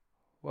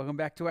Welcome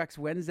back to Wax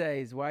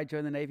Wednesdays. Why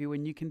join the Navy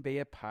when you can be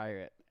a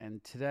pirate?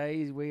 And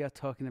today we are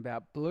talking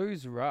about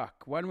blues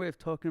rock, one we've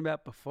talked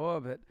about before,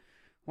 but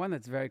one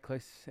that's very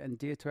close and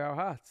dear to our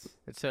hearts.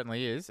 It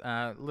certainly is.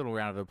 Little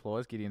round of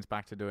applause. Gideon's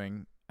back to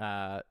doing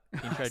intro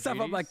Stuff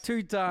duties. up like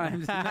 2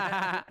 times.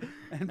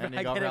 and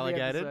you got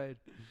relegated.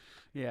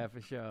 Yeah, for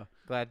sure.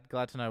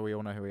 Glad to know we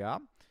all know who we are.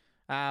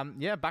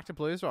 Back to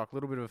blues rock. A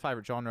little bit of a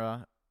favourite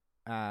genre.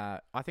 I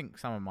think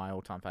some of my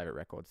all-time favourite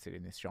records sit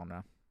in this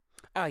genre.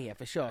 Oh, yeah,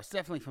 for sure. It's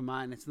definitely for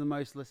mine. It's the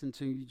most listened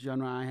to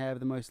genre I have,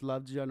 the most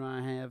loved genre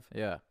I have.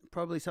 Yeah.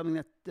 Probably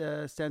something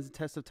that stands the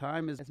test of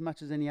time as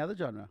much as any other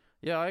genre.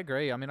 Yeah, I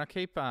agree. I mean, I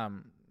keep,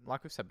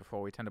 like we've said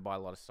before, we tend to buy a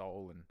lot of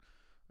soul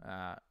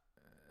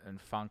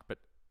and funk, but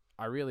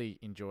I really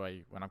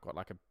enjoy when I've got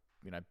like a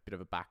bit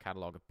of a back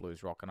catalogue of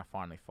blues rock and I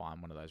finally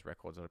find one of those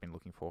records that I've been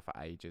looking for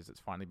ages. It's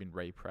finally been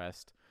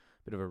repressed,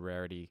 bit of a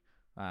rarity.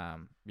 I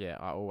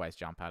always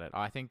jump at it.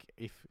 I think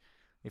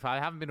if I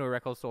haven't been to a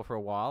record store for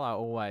a while, I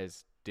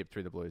always dip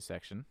through the blues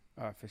section.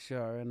 Oh, for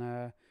sure.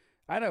 And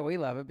I know we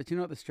love it, but you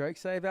know what the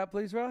Strokes say about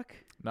blues rock?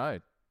 No.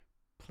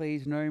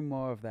 Please, no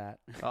more of that.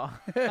 Oh,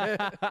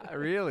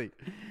 really?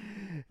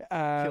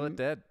 Kill it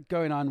dead.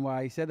 Going on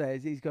why he said that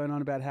is he's going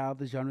on about how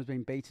the genre's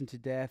been beaten to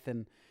death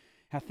and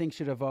how things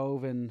should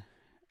evolve and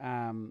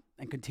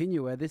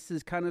continue, where this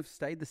has kind of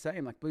stayed the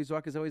same. Like blues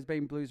rock has always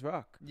been blues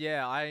rock.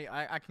 Yeah,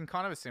 I can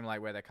kind of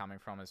assimilate where they're coming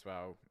from as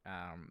well.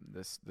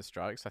 The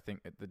Strokes, I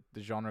think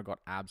the genre got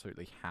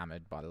absolutely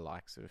hammered by the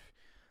likes of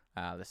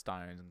the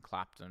Stones and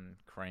Clapton,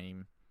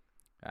 Cream.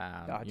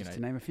 Just to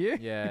name a few.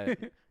 Yeah,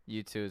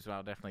 U2 as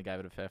well definitely gave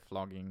it a fair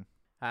flogging.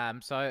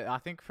 So I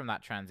think from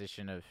that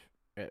transition of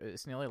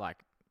it's nearly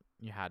like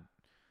you had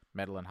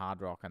metal and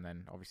hard rock, and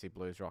then obviously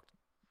blues rock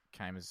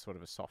came as sort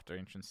of a softer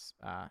entrance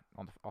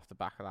off the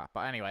back of that.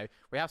 But anyway,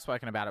 we have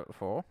spoken about it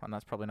before, and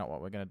that's probably not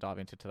what we're going to dive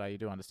into today. You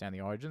do understand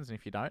the origins, and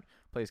if you don't,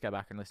 please go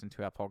back and listen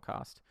to our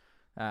podcast.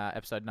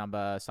 Episode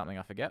number something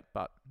I forget,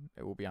 but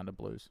it will be under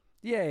blues.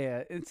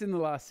 Yeah, it's in the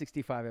last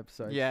 65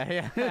 episodes.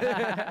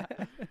 Yeah.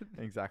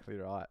 Exactly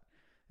right.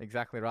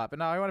 But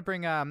no, I want to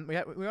bring we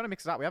want to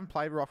mix it up. We haven't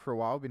played rock for a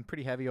while. We've been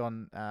pretty heavy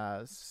on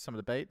some of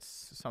the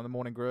beats, some of the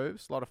morning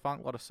grooves, a lot of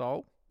funk, a lot of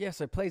soul. Yeah,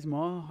 so plays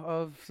more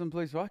of some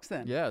blues rocks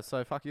then. Yeah,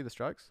 so fuck you, the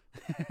Strokes.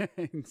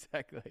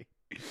 Exactly.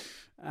 Do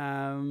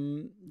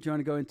you want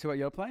to go into what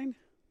you're playing?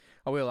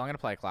 I will. I'm going to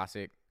play a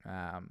classic.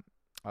 I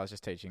was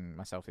just teaching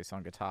myself this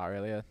on guitar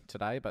earlier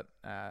today, but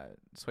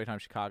Sweet Home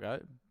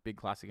Chicago, big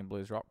classic in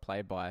blues rock,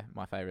 played by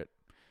my favourite,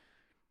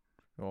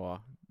 or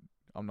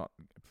I'm not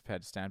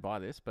prepared to stand by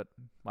this, but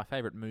my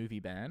favourite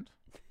movie band,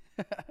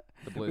 the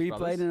Blues Were you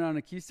Brothers. playing it on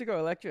acoustic or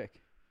electric?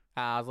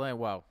 I was learning,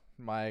 well,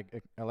 my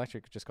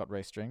electric just got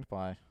restringed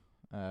by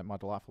my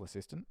delightful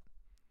assistant.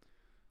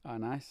 Oh,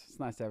 nice. It's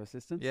nice to have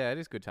assistance. Yeah, it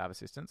is good to have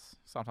assistance.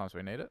 Sometimes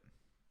we need it.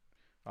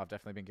 I've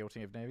definitely been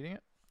guilty of needing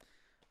it.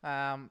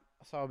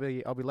 So I'll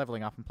be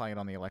leveling up and playing it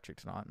on the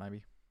electric tonight,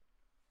 maybe.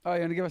 Oh,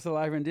 you want to give us a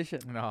live rendition?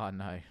 No,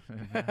 not in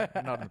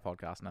the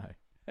podcast, no.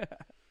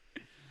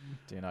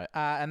 Do you know?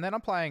 And then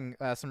I'm playing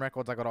some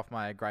records I got off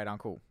my great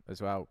uncle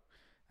as well.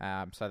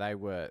 So they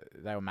were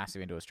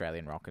massive into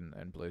Australian rock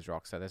and blues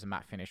rock. So there's a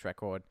Matt Finish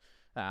record,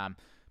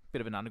 bit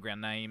of an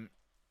underground name,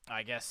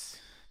 I guess.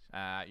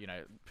 Like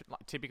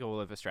typical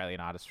of Australian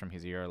artists from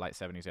his era, late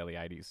 70s, early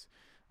 80s,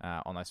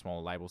 on those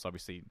smaller labels.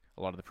 Obviously,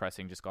 a lot of the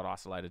pressing just got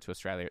isolated to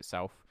Australia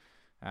itself.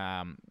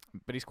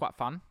 But he's quite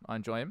fun. I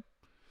enjoy him.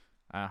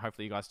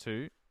 Hopefully you guys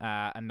too.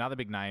 Another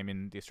big name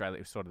in the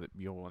Australia, sort of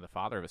you're the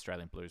father of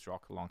Australian blues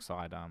rock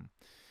alongside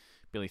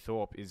Billy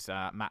Thorpe, is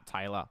Matt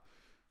Taylor.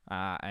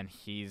 And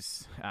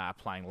he's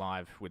playing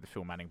live with the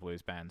Phil Manning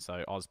Blues Band.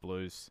 So Oz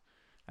Blues.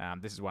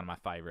 This is one of my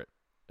favourite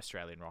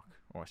Australian rock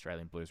or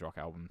Australian blues rock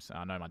albums.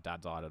 I know my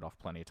dad's eyed it off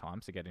plenty of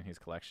times to get in his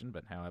collection,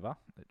 but however,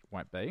 it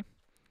won't be.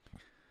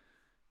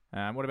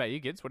 What about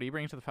you, Gids? What are you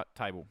bringing to the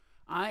table?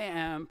 I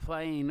am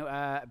playing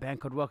a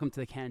band called Welcome to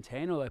the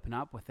Canteen. I'll open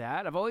up with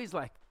that. I've always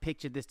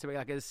pictured this to be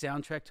like a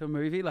soundtrack to a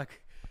movie that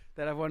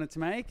I've wanted to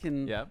make,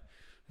 and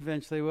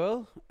eventually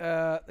will.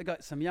 They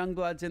got some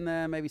Youngbloods in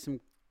there, maybe some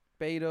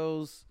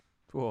Beatles.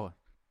 Or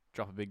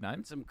drop a big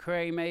name. Some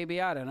Cream,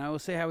 maybe. I don't know. We'll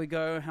see how we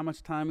go, how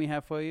much time we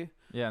have for you.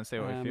 Yeah, and see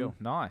what we feel.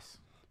 Nice.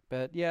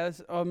 But yeah,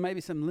 or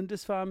maybe some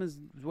Lindisfarne as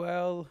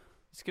well.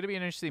 It's going to be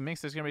an interesting mix.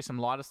 There's going to be some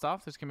lighter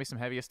stuff. There's going to be some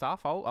heavier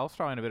stuff. I'll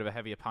throw in a bit of a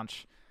heavier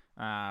punch.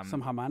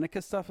 Some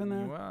harmonica stuff in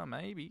there? Well,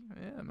 maybe.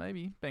 Yeah,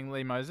 maybe. Being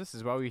Lee Moses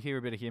as well. We hear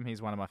a bit of him.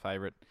 He's one of my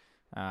favourite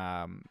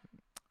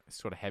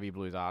sort of heavy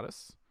blues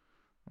artists.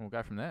 We'll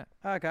go from there.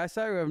 Okay,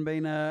 so we haven't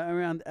been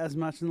around as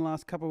much in the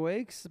last couple of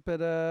weeks, but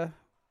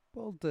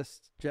we'll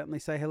just gently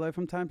say hello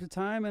from time to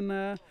time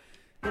and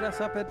hit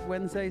us up at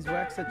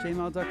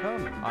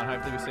wednesdayswax@gmail.com. And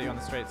hopefully we see you on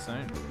the street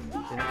soon. See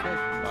you next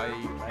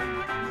week.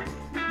 Bye.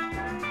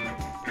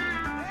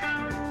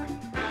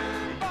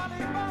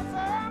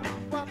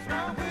 What's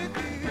wrong with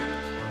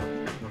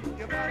you?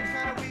 Your body's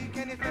kind of weak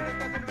and you think there's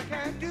nothing we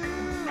can do.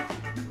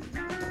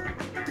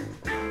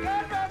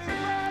 Get ready,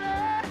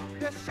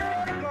 just show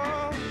to go.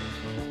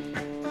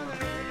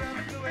 Nothing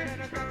really to do it and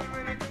there's nothing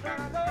really to run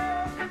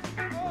alone.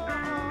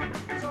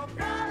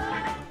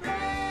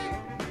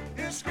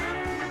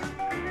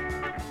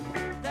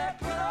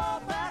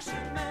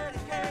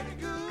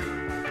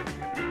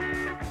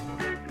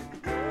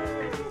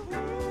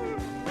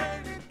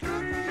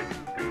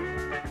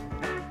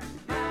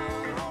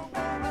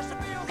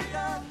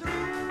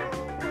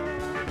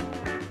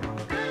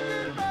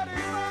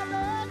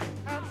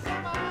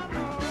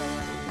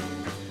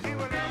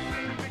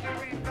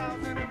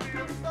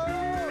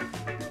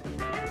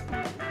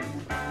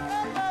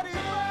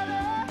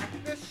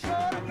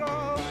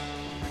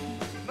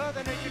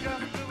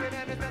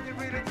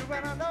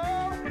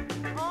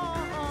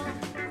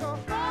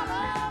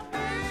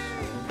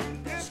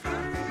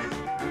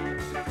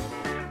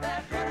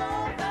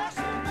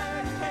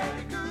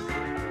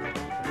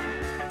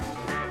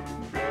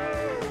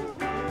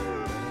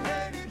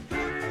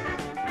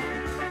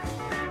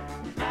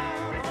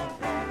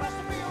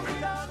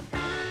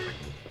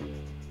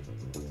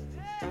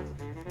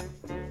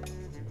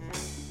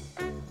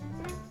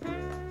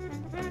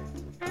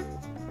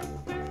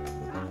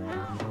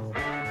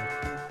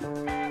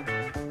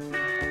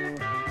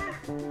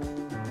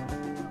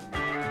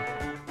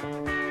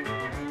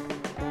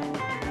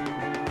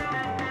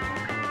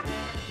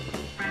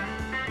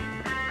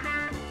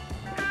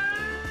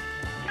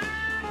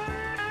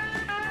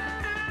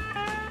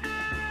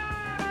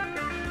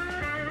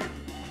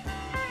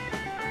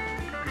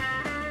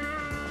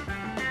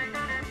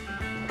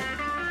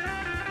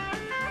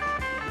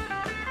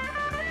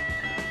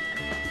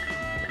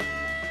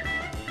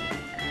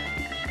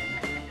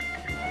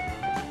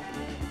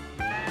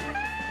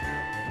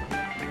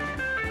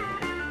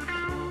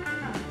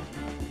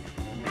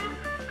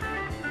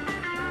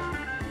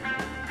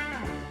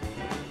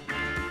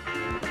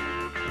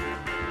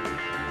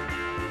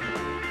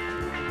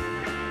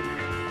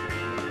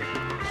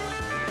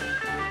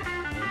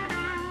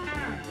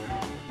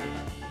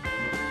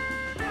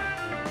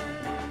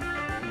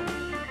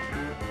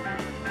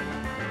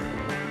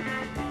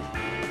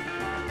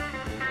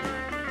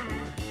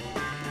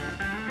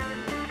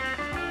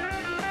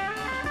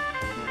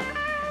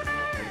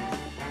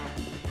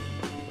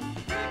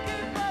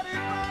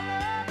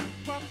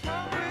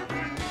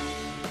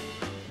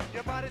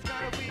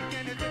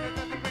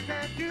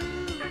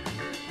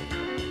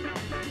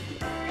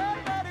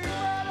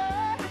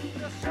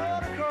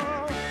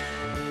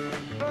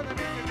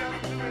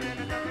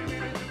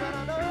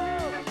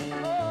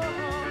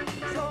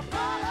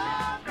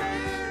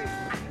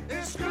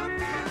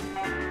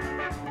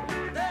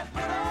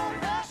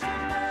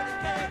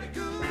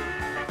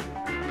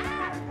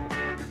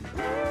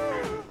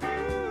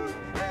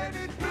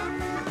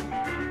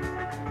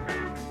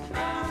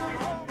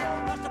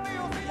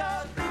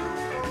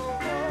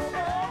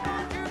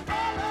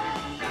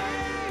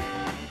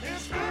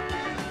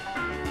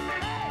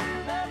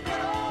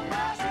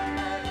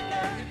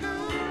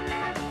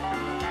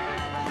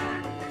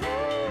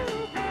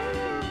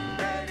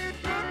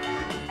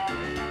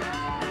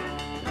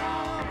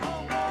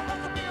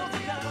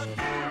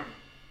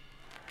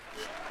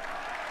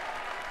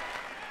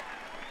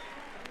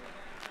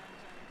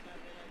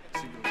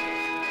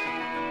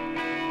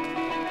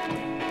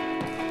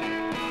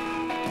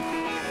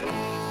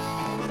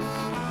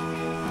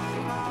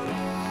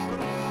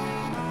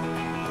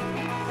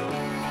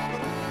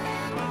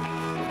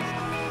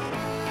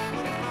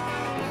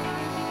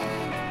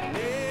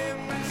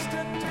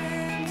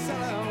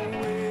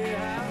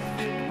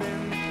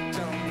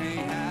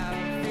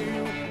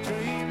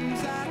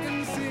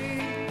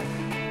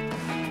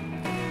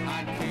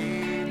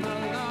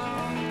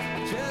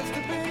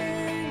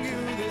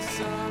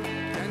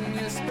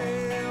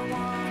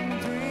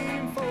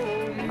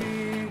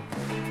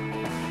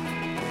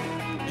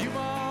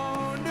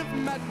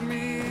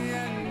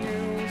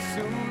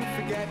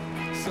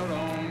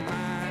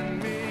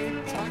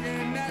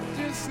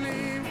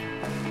 sleep.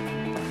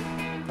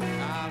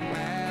 I'm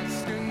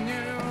asking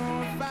you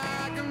if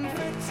I can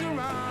fix a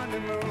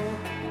rendezvous,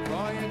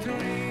 for your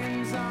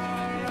dreams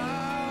are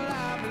all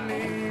I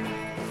believe.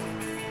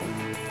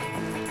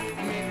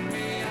 Meet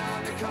me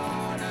on the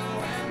corner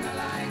when the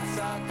lights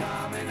are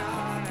coming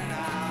on, and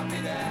I'll be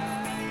there.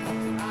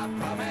 I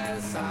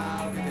promise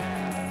I'll be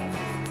there.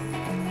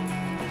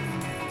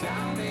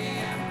 Down the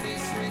empty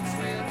streets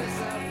we'll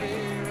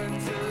disappear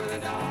into the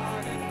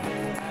dawn, and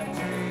we'll have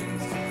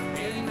dreams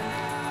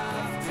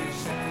enough to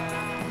share.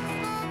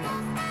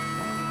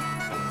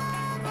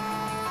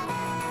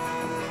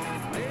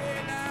 Lay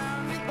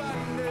down your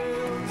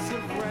bundles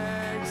of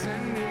rags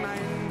and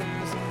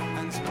reminders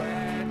and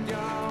spread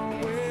your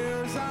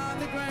wheels on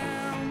the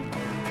ground.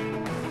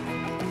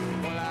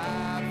 Well,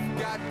 I've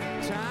got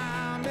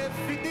time if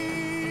you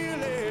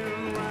deal it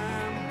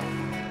round.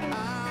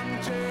 I'm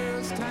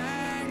just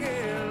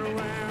hanging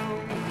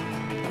around.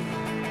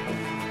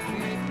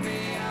 Meet me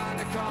on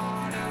the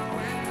corner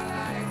when the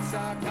lights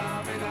are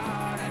coming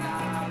on, and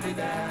I'll be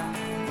there.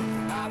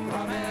 I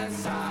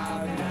promise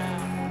I'll be there.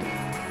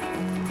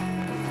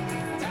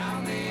 Down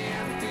the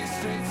empty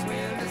streets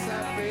we'll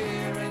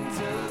disappear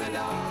into the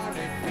dawn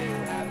if you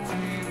have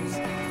dreams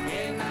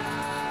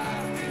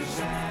enough to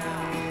share.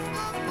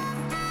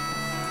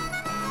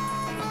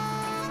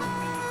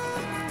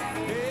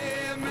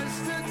 Hey,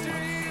 Mr.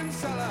 Dream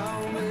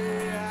Salome,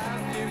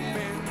 have you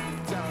been?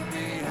 Tell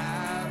me,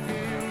 have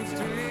you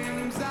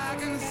dreams I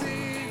can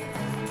see?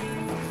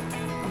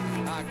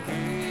 I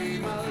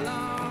came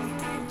along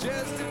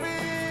just to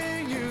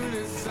bring you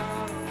this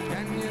song.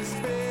 Can you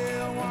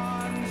spare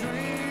one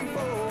dream for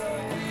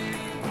me?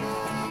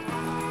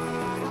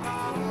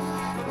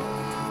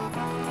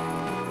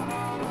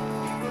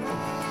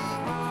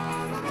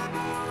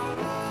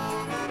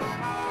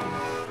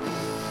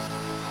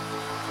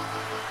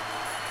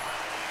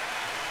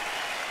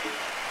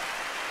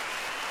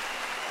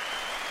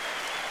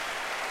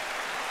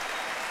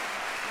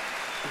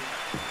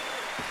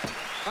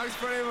 Thanks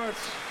very much.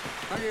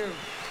 Thank you.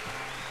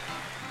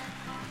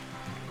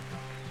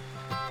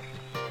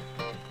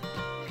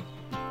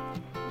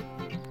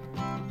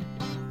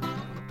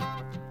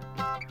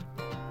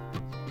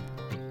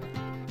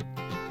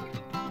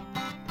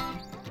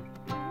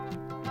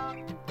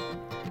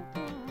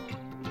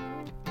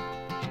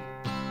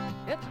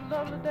 It's a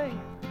lovely day.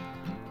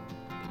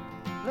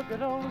 Look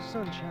at all the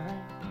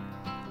sunshine.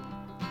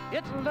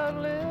 It's a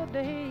lovely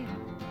day.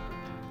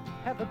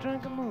 Have a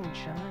drink of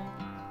moonshine.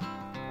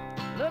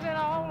 Look at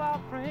all our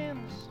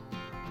friends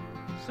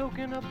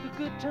soaking up the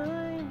good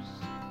times.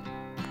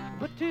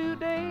 But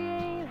today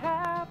ain't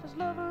half as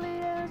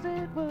lovely as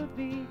it would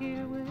be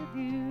here with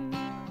you.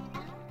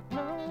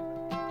 No,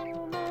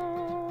 no,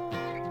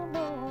 no.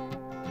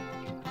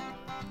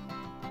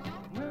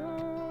 No,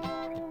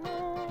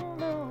 no,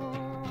 no.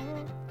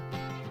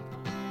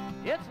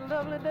 It's a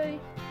lovely day,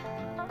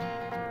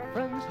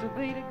 friends to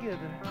be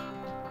together.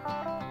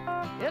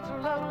 It's a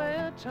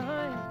lovely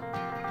time,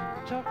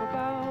 talk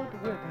about the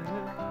weather.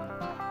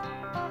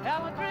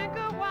 Have a drink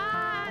of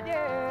wine,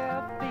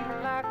 yeah,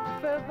 feeling like a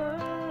feather.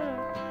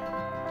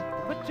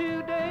 But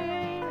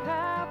today ain't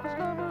half as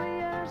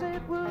lovely as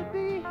it would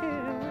be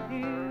here with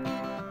you.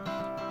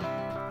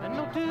 And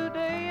no,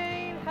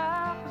 today ain't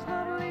half as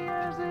lovely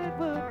as it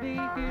would be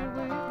here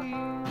with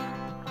you.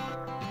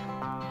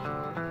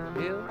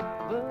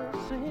 Ever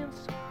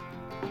since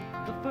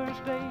the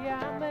first day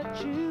I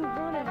met you,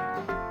 honey,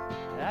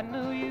 I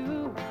knew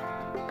you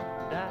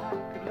and I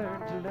could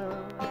learn to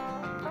love.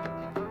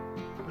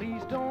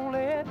 Please don't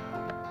let the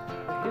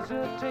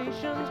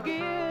hesitations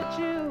get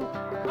you.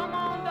 Come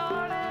on,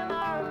 darling,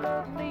 our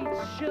love needs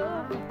a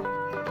shove.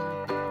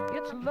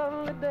 It's a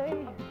lovely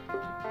day,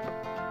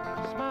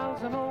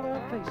 smiles on all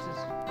our faces.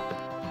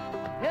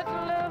 It's a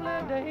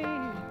lovely day,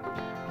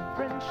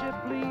 friendship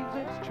leaves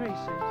its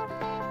traces.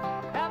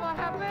 Have a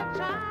happy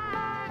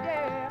time,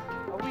 yeah,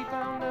 we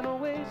found an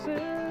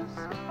oasis.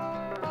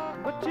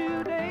 But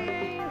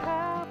today ain't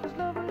half as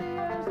lovely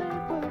as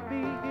it would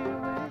be here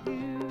with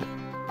you.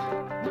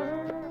 No,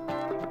 no,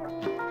 no,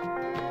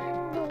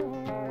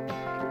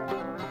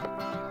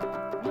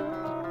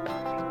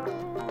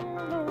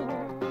 no.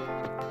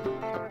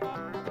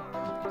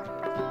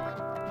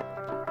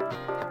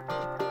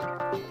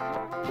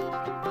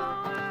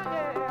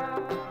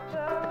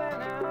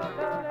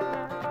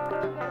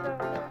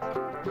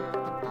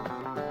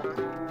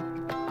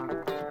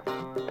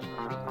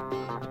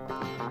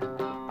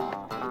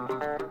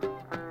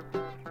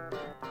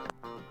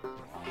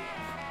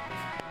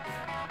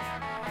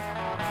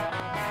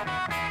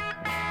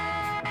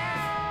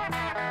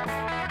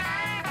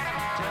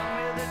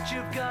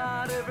 You've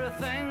got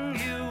everything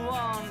you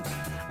want,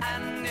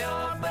 and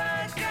your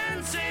bird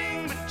can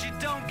sing, but you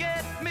don't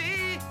get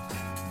me.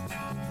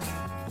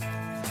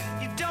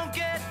 You don't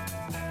get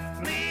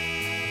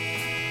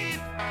me.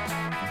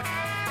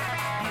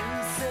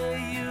 You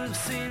say you've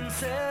seen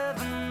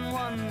 7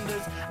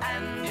 wonders,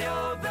 and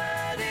your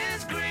bird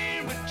is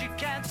green, but you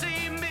can't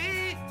see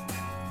me.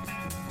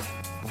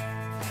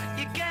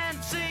 You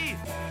can't see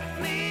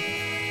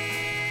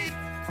me.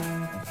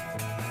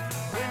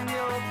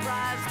 your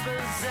prized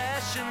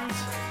possessions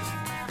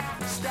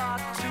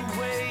start to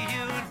weigh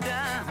you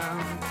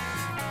down,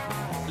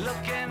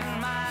 look in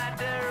my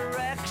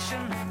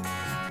direction.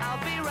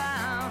 I'll be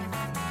round,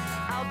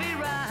 I'll be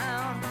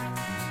round.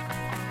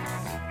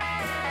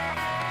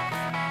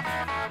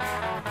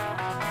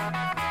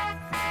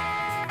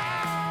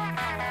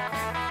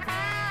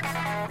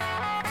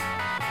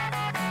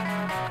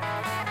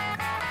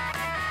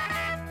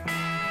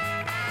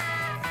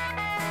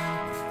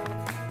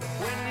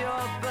 When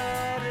your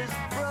bird is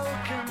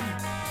broken,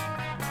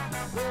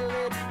 will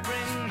it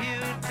bring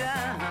you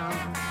down?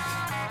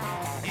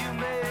 You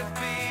may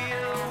be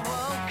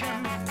awoken.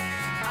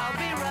 I'll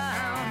be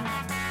round,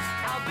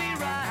 I'll be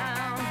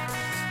round.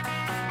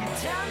 You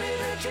tell me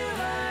that you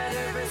heard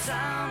every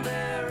sound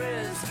there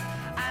is,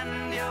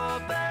 and your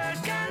bird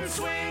can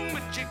swing,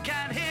 but you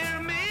can't hear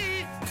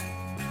me.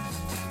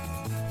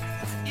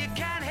 You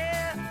can't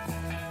hear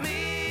me.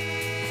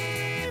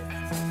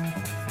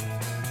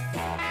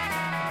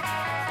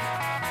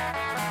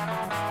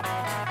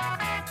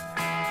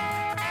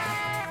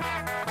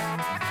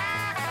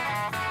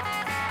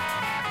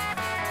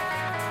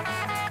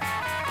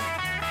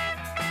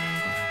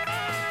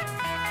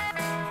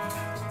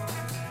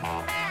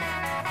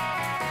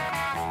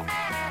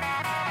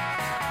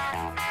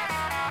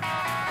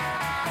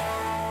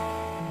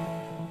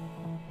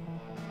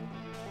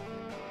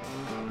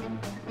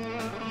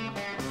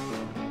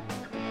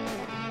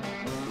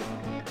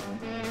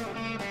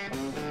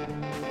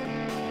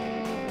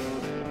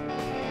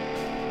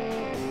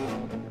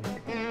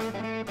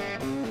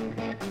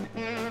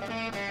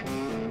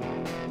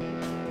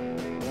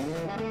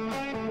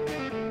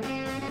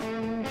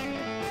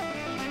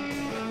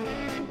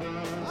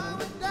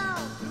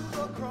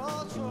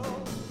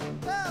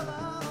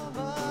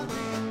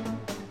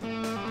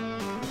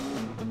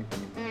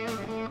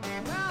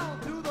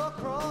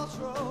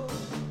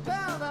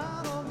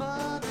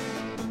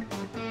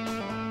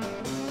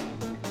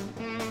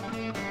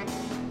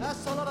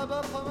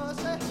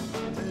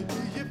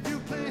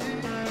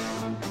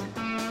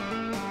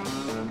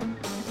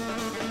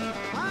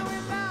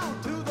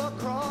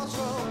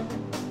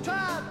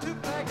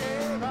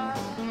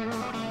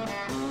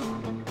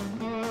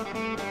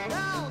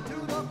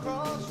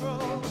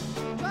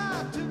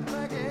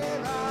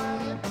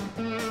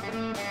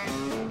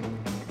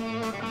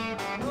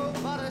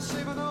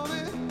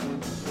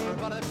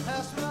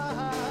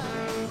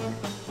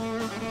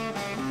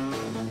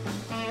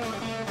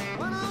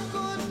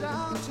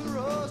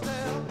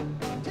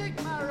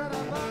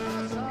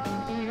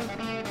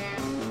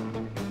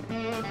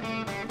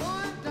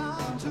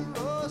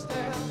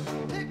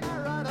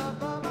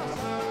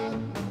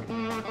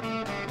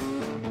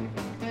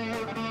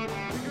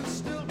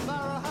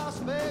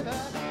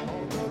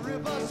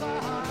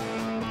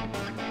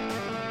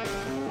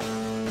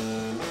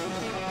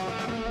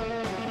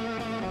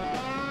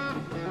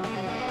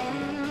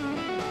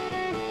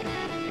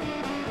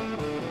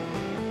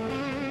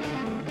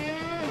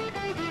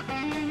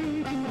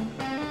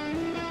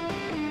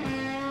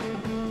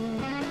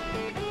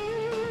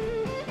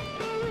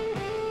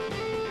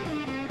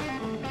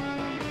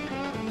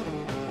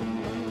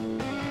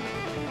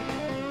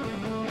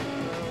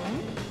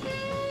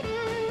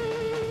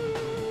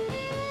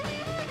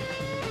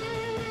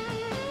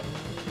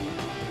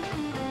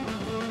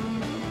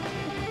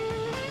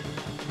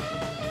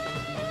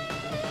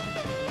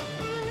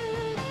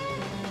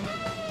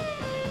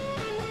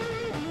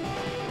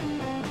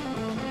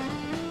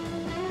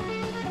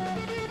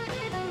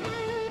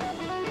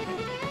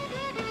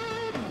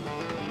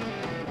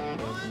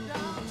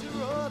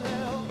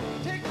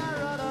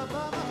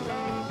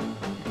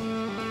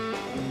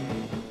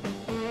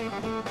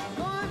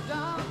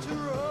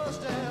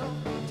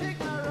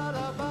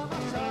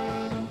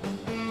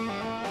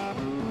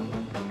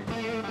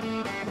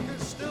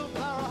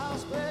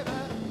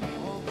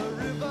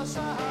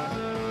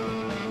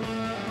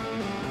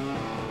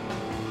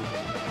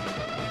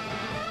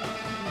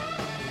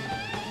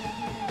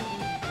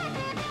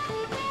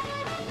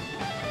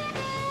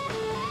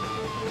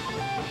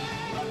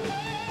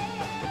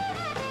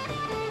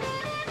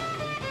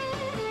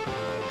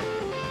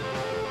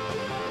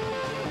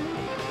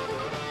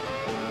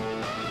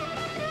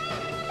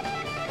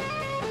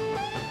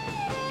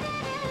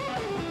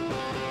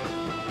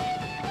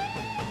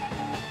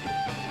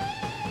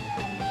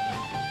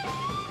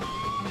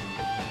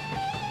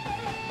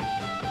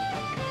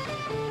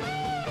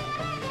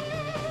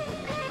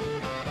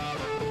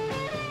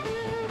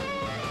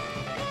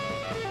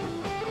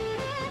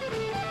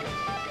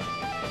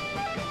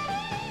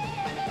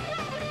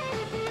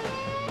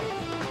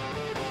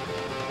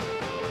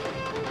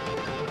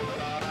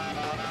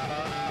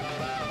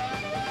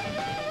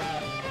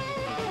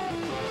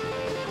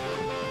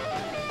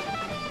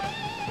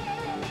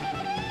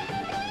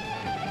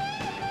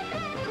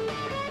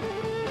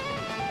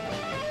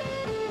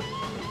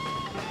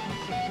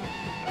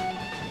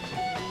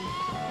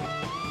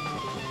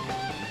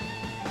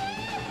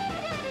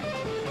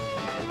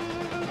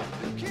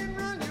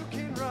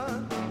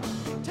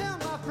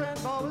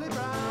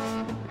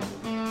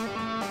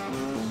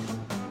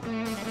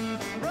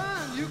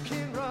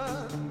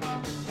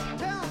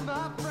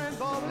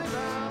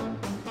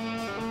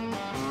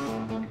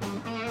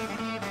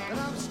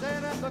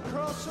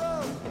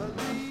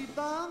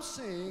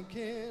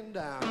 man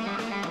down.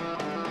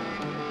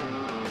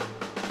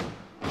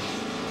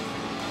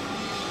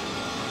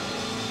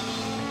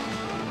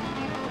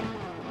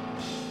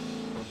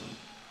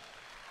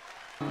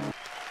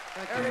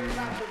 Eric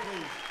Clapton,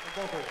 please,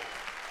 the vocal.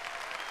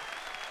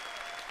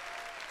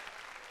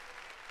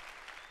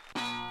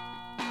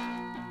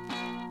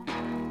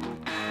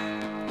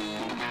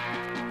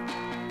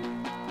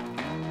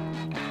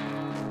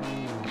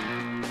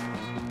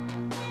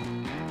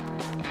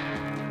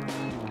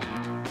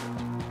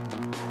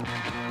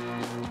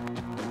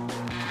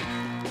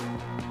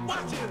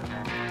 Watch it!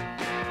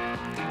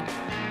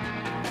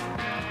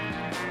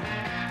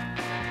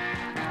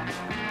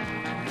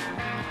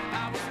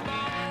 I was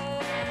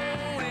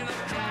born in a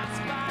class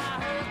by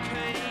hurricane.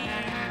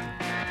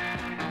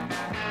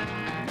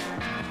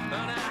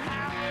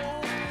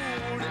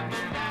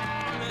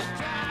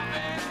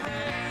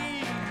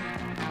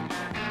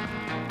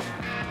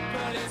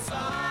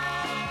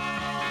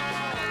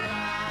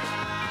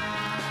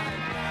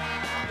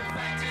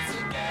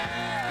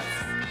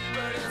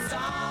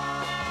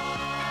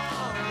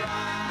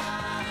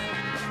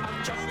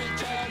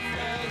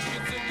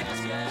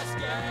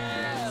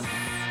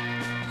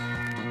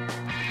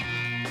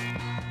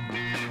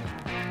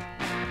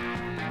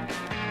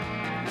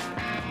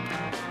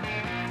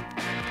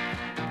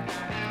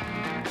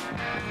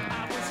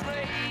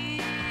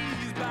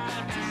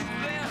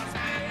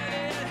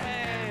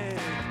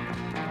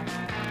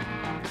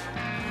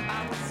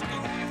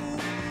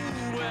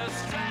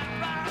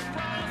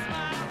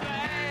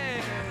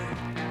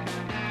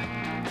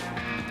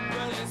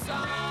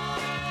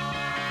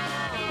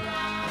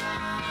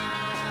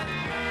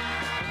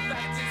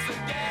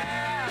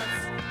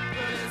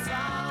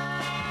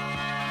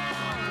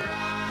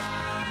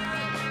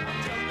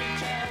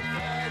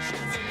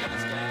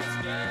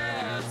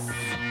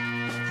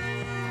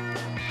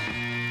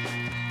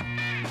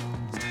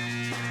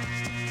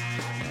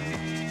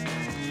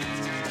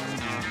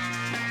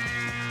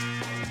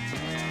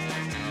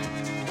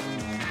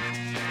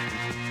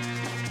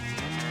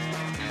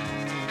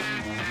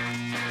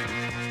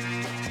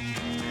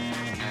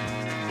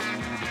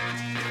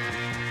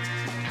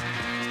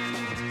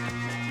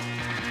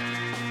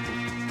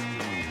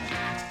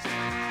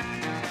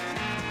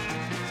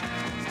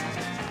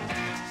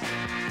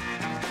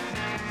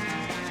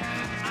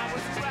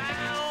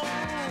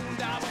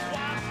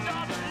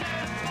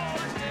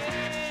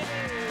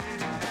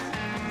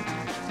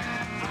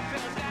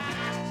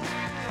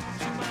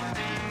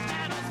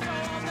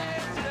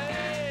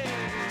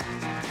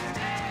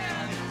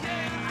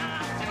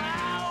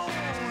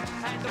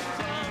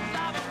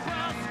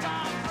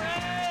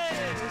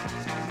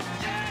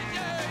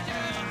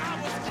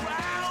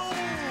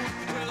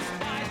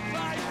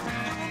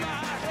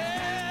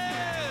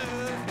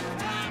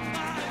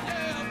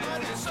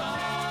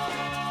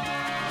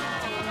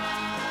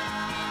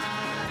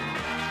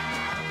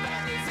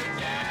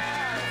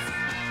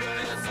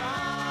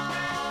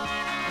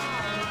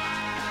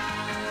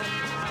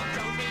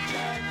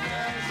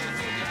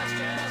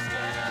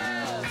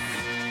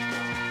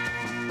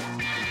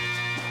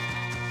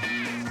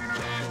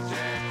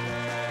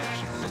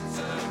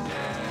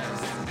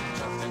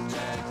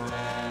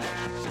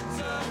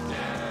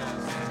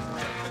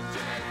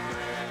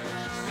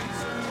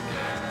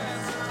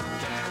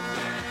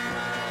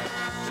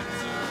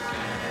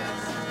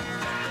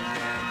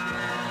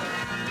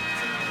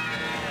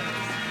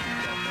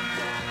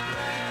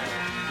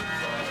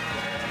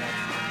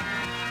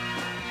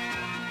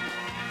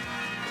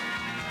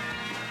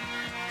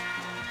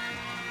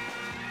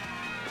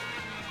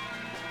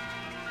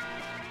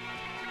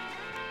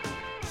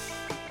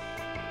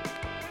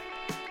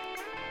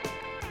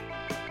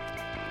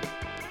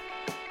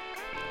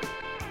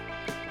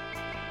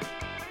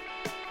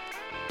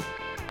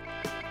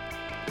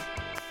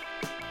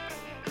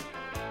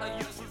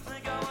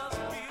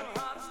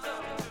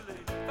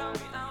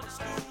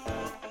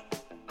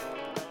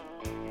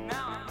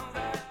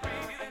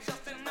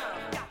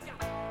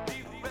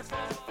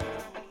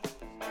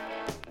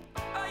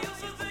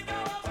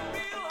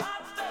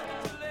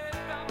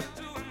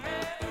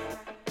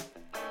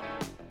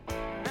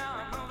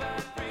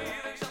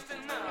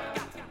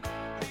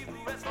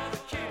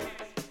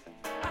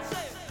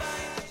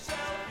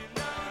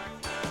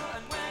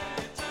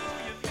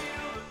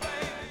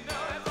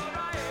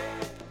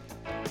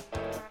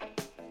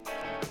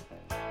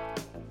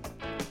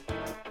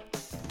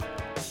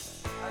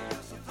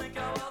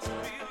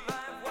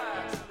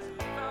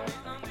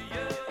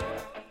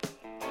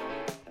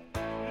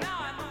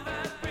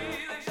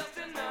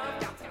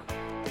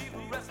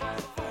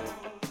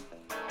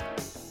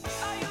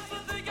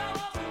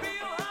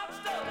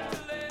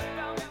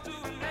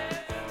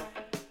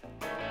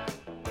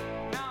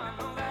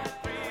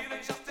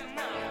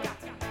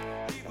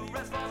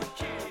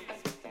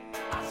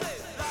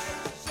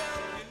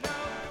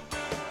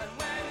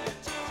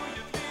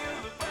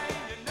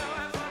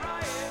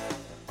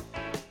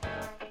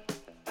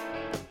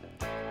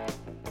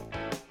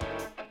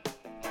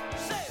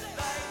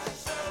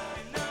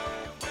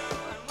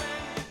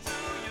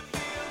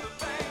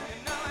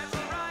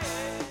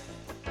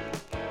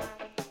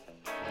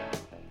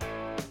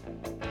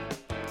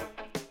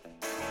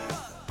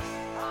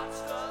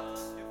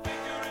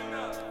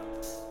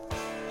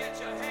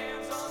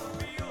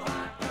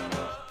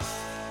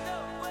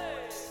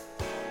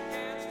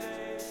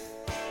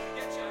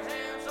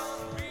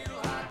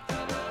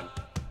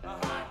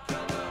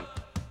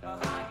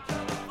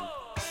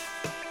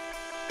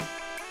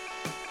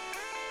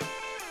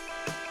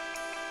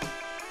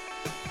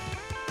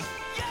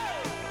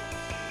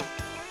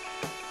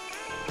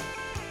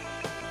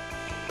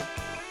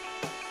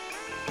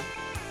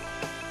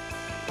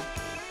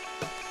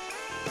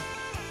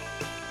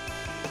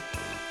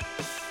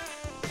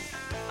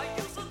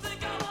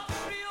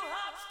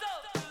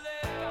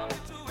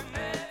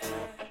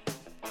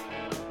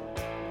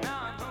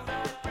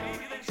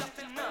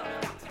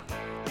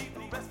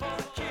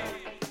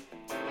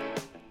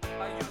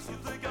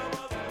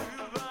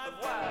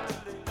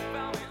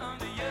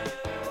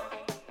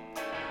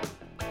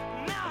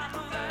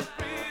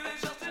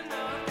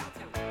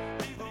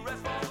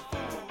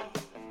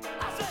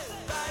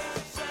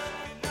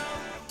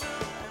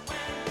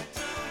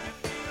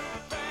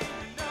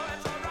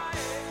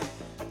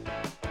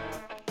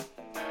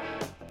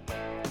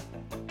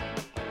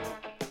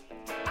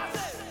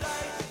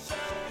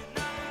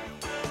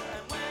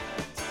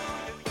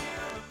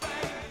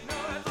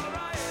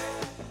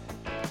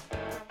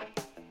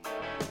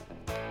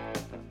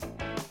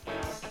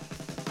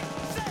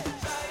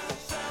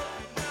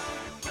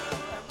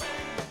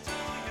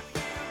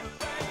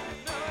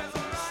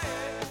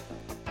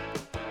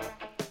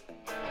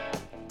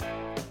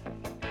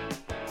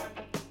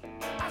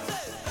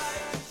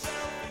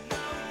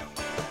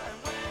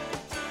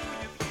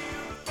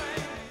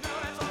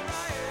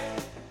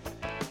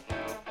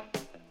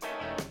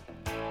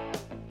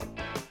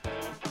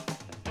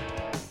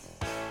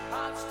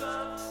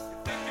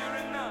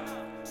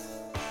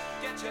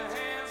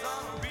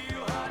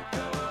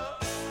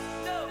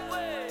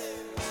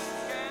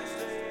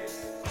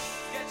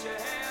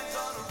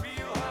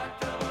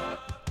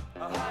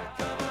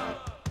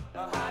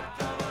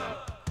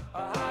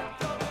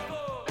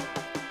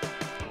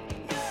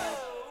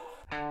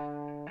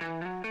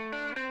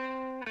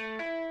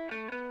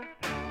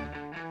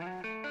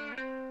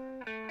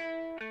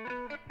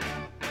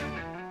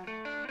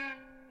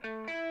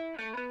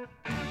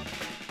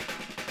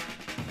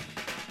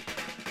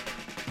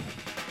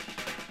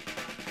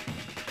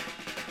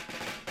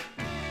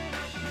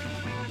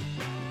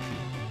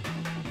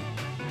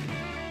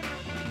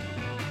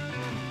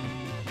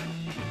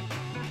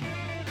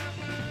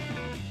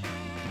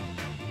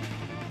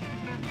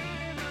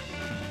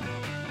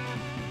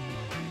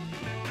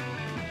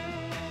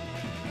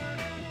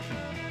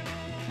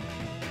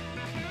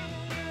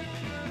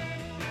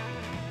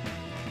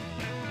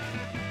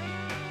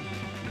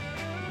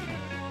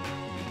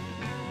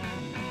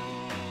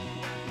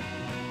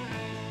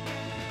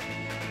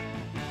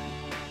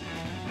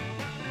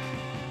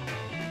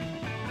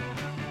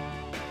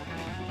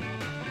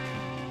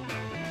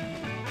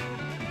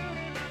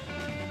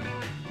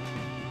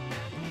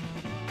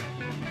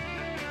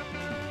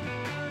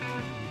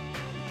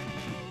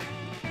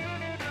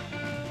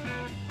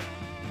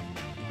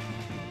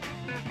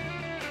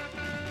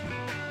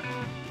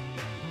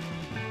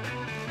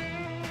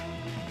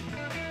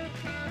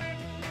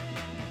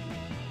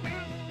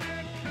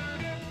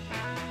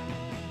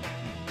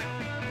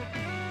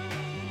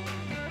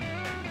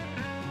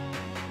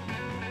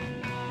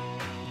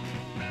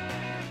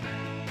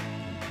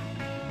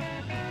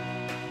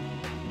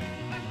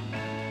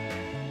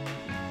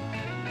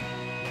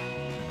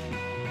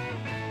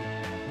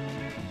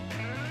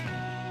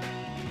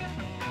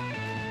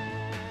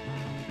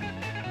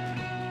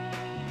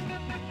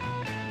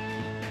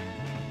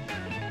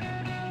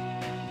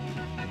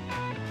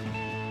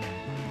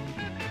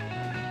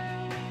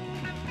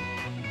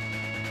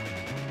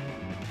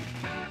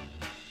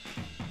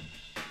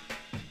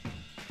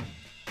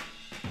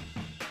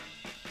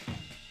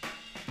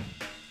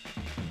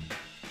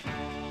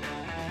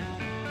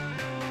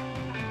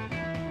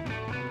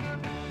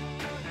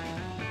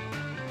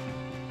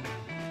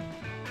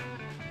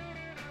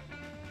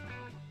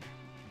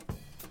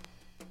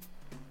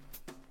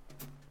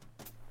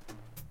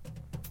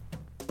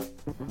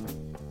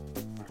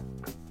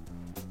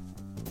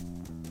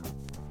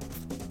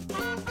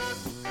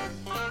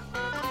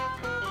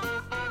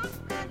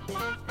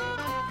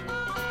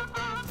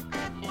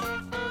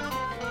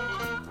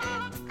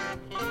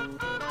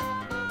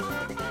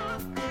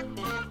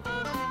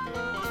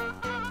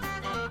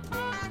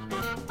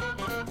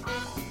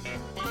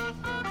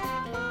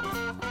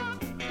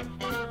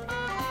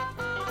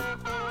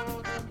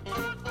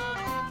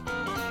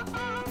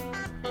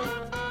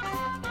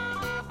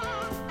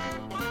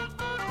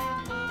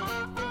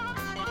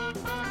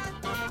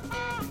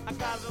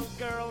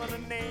 Girl and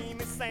her name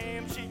is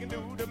Sam. She can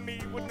do to me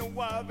what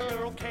no other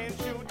girl can.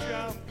 She'll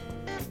jump.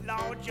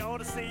 Lord, you ought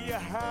to see her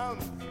hum.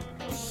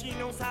 She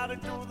knows how to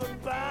do the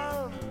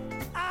bum.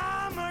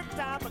 I'm her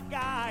type of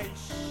guy,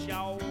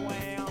 sure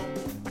am.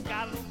 I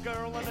got a little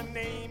girl and her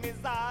name is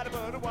Ida,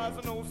 but it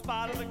wasn't no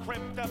spider that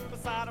crept up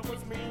beside her,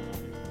 was me.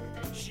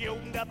 She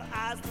opened up her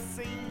eyes to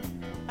see.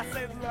 I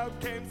said love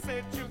can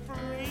set you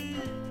free.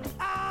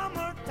 I'm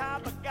her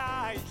type of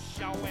guy,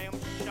 sure am,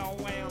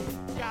 sure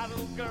am. Got a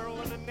little girl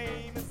and her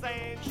name is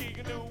Ann. She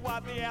can do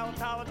what the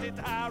Alcala did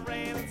to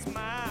Iran and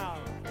smile.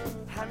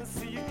 Haven't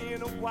seen you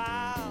in a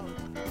while.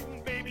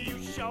 Baby,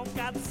 you sure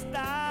got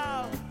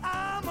style.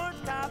 I'm her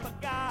type of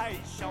guy,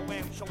 sure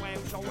am, sure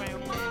am, sure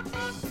am.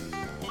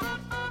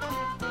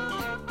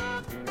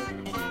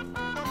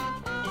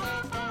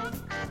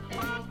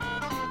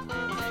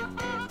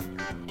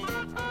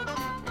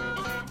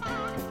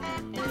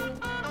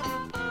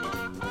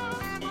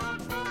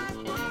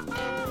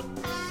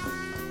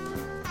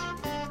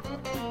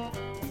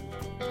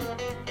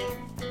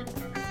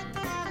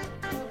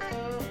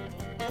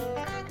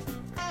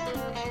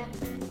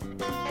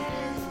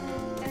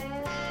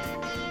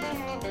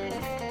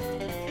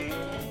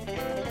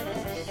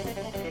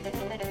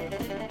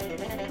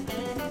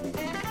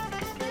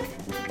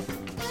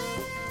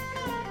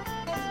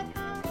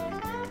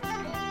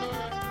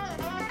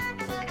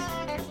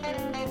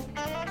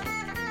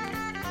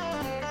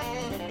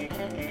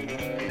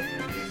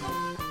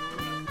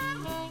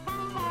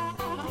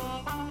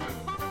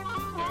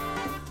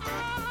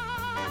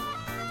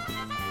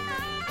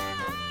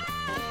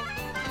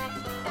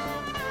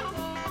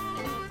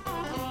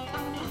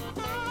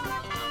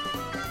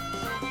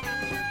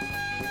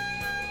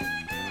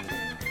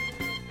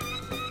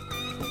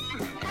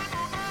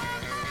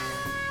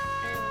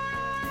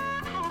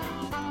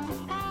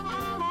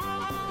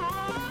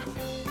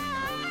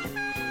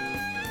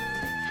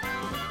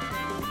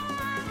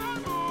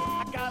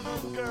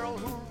 Girl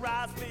who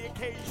rides the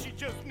occasion, she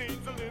just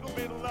needs a little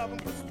bit of love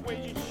and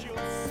persuasion. She'll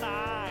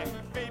sigh,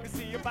 baby,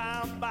 see you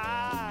by and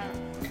by.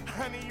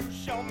 Honey, you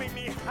sure make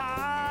me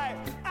high.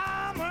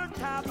 I'm her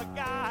type of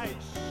guy,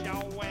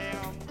 sure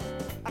am.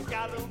 I've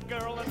got a little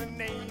girl and her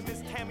name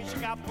is Tammy. She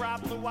got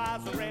bright blue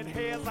eyes and red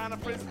hairs on a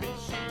frisbee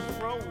she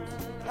throws.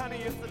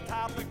 Honey, it's the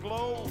type that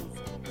glows.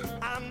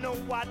 I know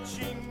what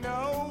she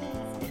knows.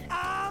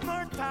 I'm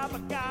her type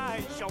of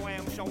guy, sure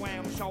am, sure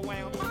am, sure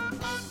am.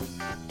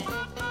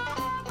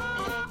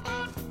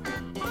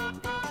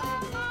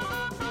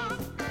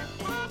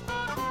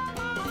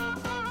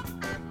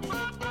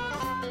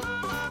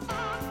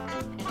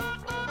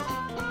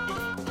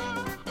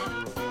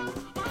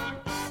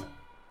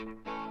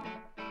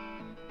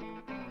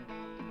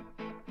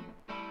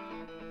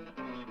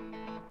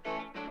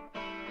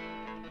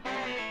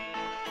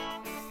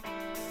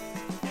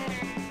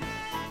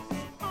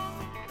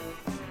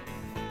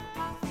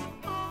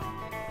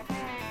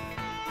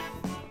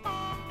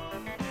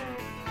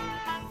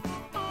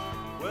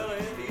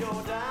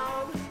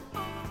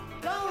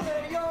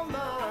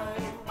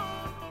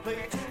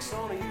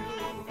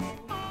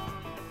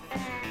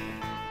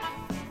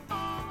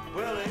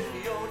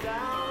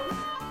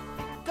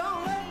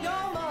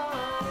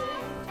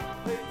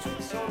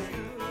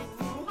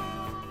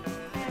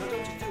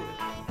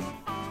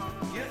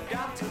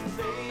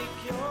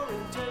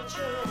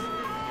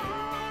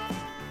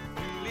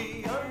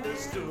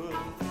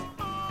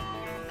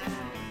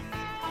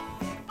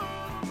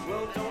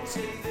 Well, don't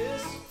say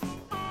this,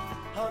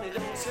 honey,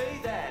 don't say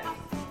that.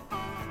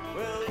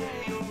 Well,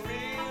 if you're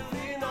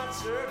really not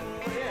certain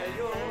where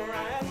you're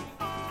at,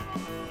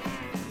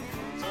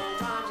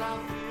 sometimes I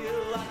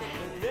feel like a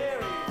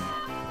canary,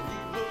 and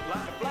you look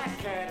like a black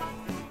cat.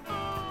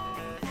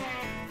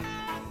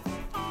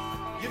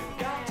 You've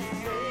got to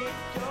make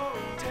your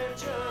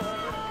intention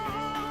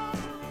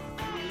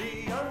really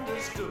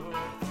understood.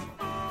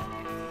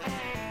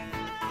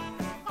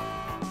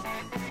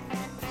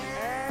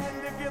 And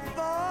if your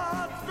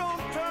thoughts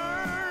don't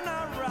turn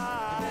out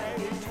right,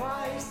 think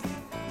twice,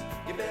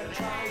 you better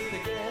try it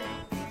again.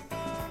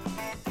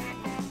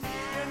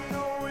 you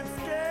know it's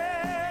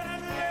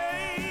getting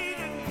late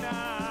at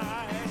night.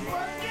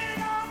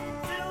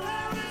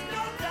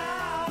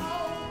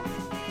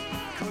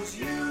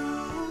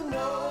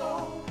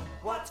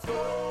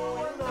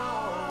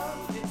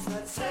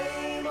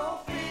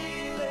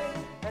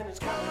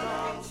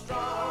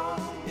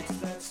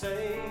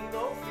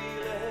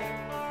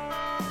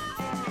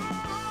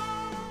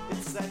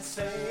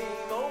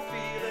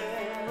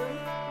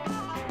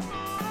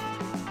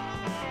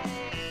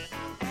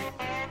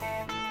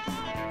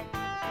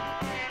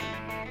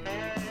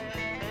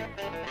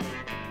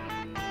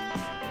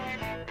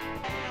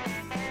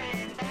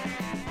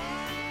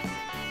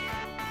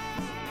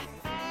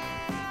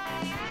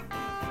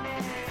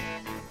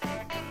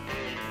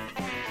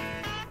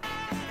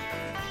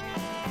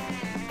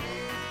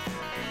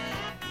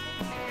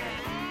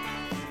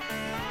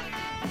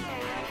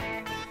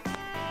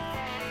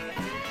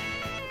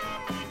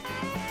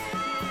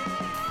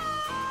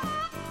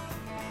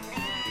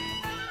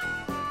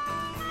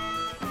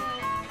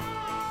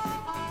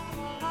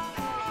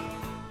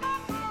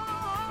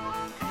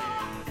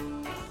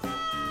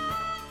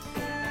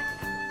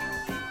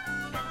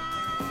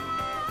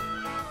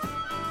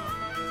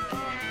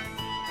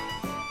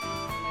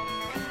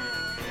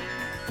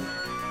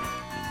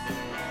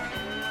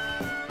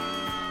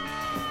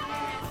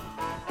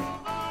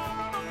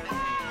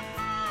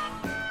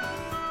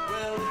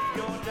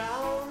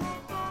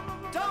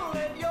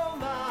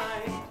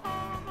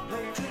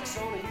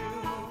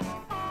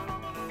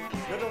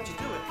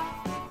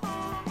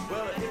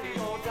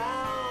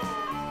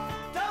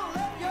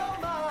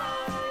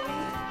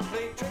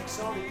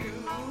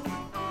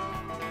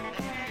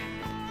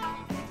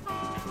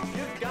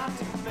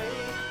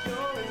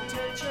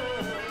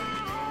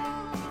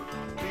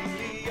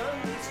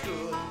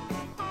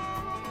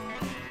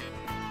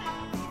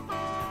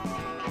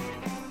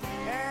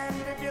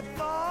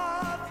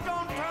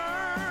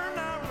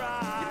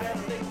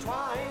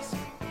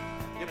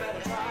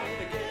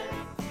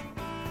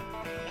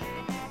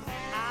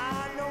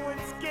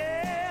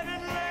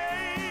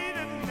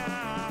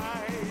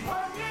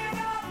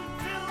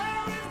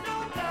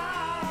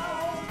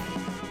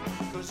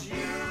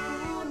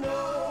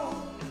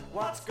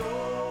 what's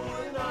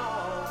going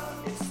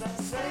on. It's that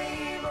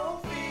same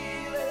old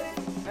feeling,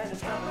 and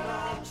it's coming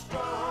on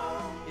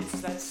strong. It's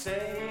that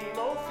same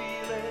old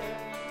feeling.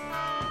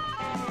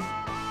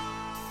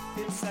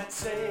 It's that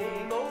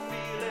same old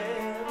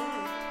feeling.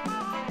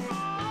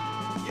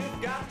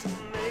 You've got to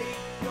make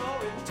your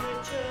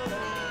intention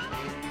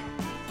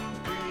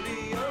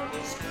really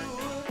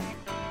understood.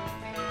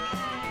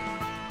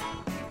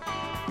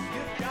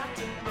 You've got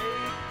to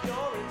make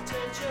your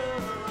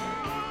intention,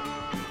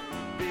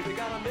 baby,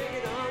 gotta make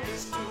it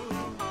understood.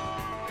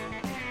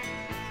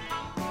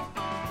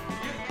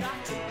 You've got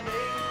to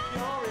make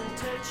your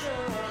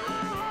intention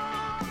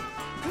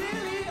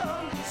clearly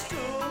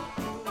understood.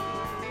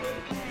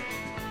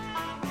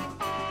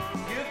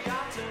 You've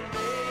got to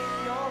make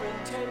your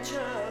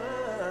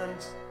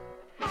intentions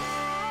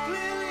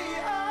clearly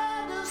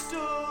understood.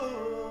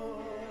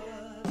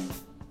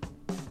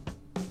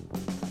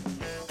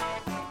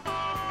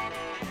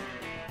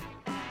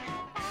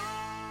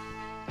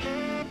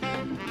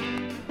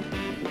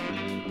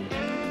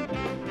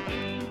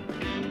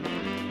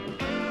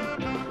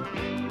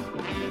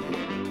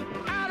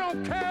 I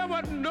don't care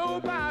what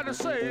nobody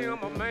say,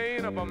 I'm a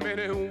man of a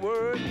many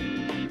words.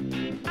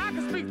 I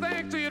can speak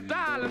things to you,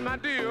 darling, my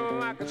dear,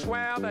 I can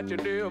swear that you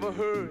never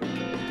heard.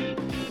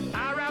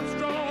 I rap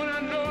strong and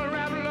I know I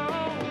rap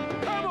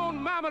long. Come on,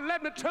 mama,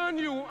 let me turn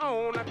you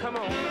on. Now, come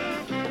on.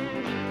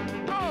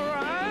 All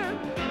right.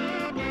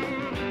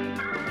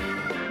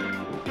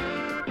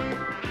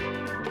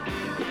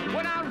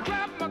 When I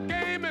rap my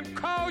game and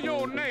call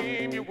your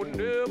name, you would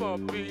never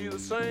be the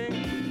same.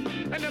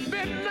 In the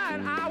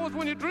midnight hours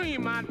when you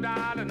dream, my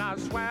darling, I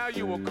swear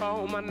you will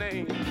call my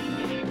name.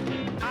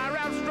 I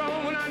rap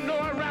strong and I know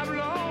I rap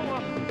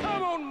long.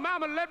 Come on,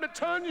 mama, let me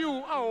turn you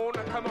on.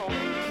 Now, come on.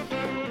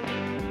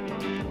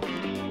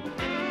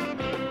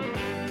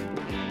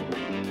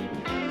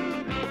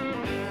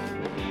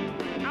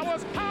 I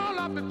was hauled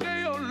off the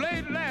jail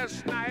late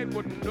last night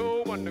with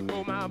no one to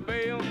go my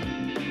bail.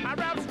 I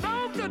rap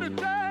strong to the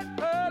judge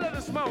early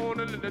this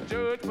morning, and the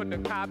judge put the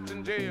cops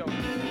in jail.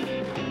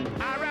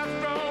 I rap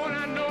strong and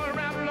I know I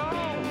rap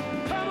long.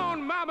 Come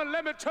on, mama,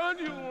 let me turn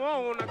you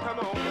on. Now, come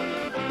on.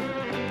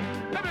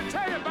 Let me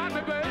tell you about